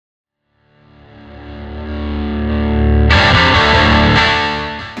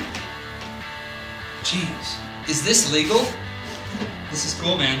Is this legal? This is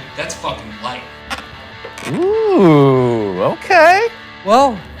cool, man. That's fucking light. Ooh, okay.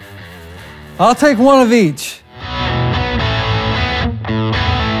 Well, I'll take one of each.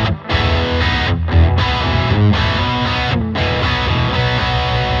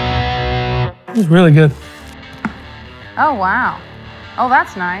 It's really good. Oh, wow. Oh,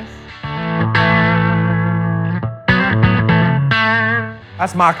 that's nice.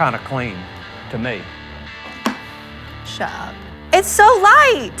 That's my kind of clean, to me. Shut up. It's so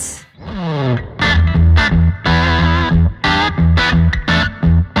light.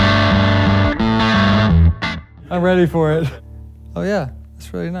 I'm ready for it. Oh yeah,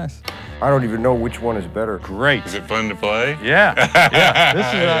 that's really nice. I don't even know which one is better. Great. Is it fun to play? Yeah.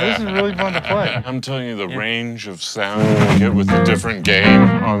 Yeah. This is really fun to play. I'm telling you, the range of sound you get with a different game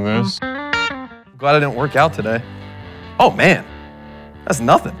on this. I'm glad I didn't work out today. Oh man, that's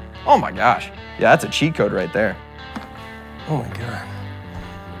nothing. Oh my gosh. Yeah, that's a cheat code right there. Oh my God.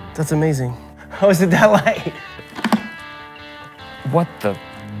 That's amazing. How is it that light? What the?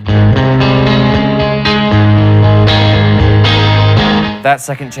 That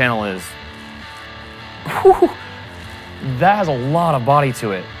second channel is, whew, that has a lot of body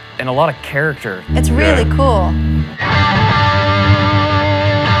to it and a lot of character. It's really cool.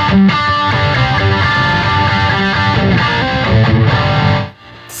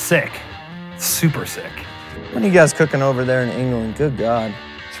 Sick. Super sick. What are you guys cooking over there in England? Good God.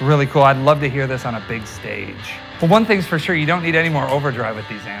 It's really cool. I'd love to hear this on a big stage. Well, one thing's for sure, you don't need any more overdrive with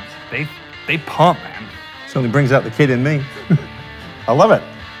these amps. They pump, man. Certainly brings out the kid in me. I love it.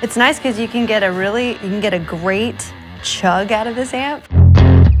 It's nice because you can get a great chug out of this amp.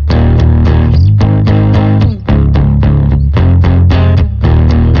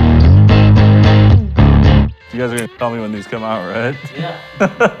 You guys are gonna tell me when these come out, right? Yeah.